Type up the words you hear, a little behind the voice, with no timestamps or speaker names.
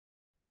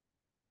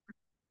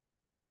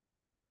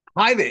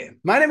Hi there,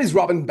 my name is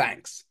Robin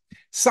Banks.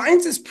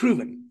 Science has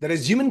proven that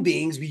as human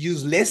beings, we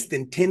use less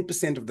than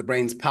 10% of the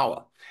brain's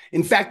power.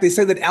 In fact, they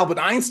say that Albert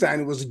Einstein,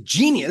 who was a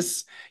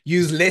genius,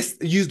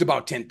 used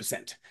about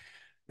 10%.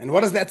 And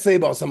what does that say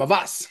about some of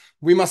us?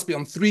 We must be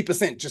on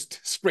 3%, just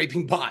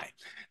scraping by.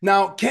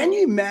 Now, can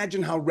you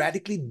imagine how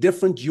radically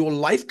different your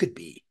life could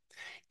be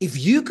if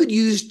you could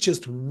use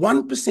just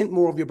 1%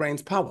 more of your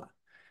brain's power?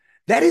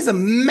 That is a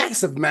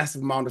massive,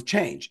 massive amount of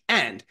change.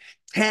 And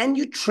can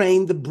you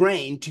train the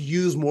brain to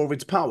use more of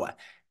its power?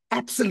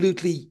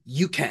 Absolutely,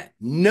 you can.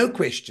 No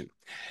question.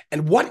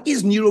 And what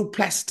is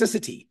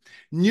neuroplasticity?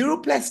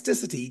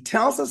 Neuroplasticity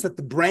tells us that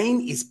the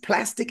brain is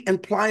plastic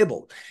and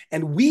pliable,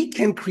 and we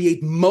can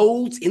create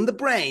molds in the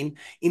brain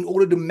in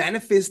order to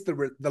manifest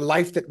the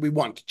life that we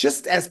want.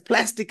 Just as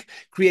plastic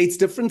creates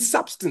different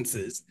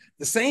substances,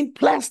 the same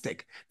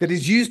plastic that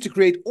is used to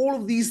create all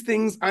of these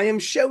things I am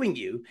showing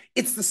you,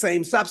 it's the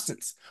same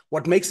substance.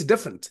 What makes it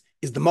different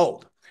is the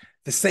mold.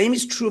 The same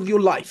is true of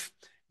your life.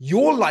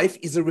 Your life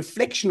is a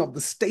reflection of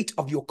the state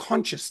of your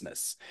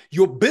consciousness.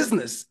 Your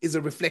business is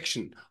a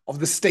reflection of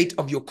the state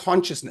of your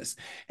consciousness.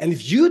 And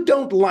if you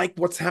don't like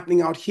what's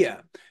happening out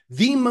here,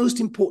 the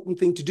most important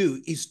thing to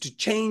do is to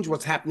change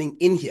what's happening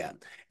in here.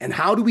 And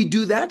how do we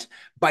do that?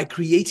 By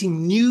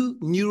creating new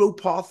neural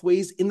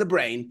pathways in the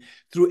brain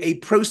through a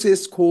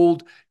process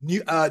called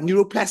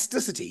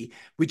neuroplasticity,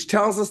 which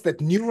tells us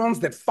that neurons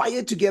that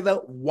fire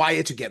together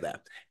wire together.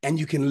 And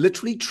you can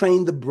literally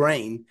train the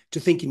brain to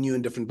think in new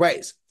and different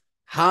ways.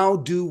 How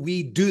do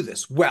we do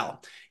this?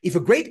 Well, if a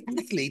great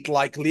athlete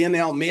like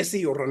Lionel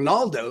Messi or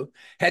Ronaldo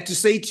had to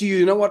say to you,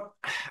 you know what,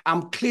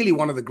 I'm clearly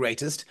one of the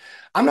greatest,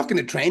 I'm not going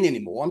to train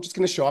anymore, I'm just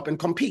going to show up and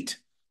compete.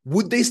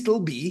 Would they still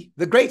be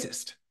the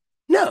greatest?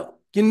 No.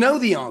 You know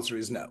the answer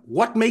is no.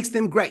 What makes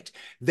them great?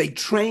 They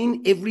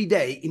train every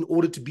day in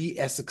order to be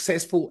as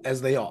successful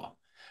as they are.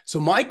 So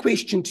my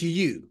question to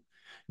you,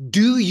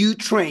 do you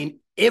train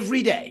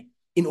every day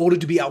in order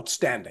to be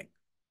outstanding?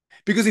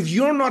 Because if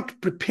you're not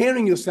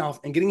preparing yourself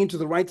and getting into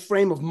the right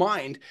frame of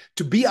mind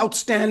to be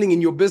outstanding in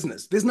your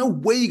business, there's no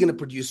way you're going to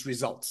produce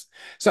results.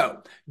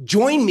 So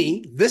join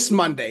me this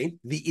Monday,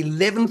 the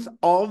 11th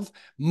of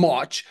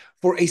March,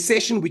 for a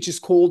session which is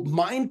called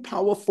Mind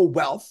Power for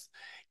Wealth,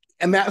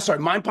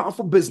 Mind Power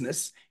for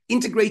Business,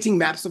 Integrating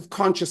Maps of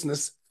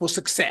Consciousness for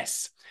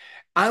Success.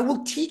 I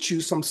will teach you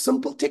some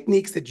simple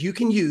techniques that you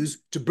can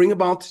use to bring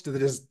about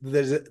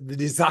the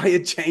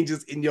desired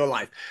changes in your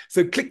life.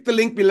 So click the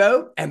link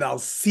below and I'll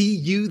see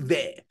you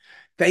there.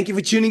 Thank you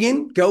for tuning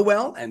in. Go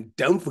well and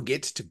don't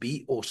forget to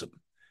be awesome.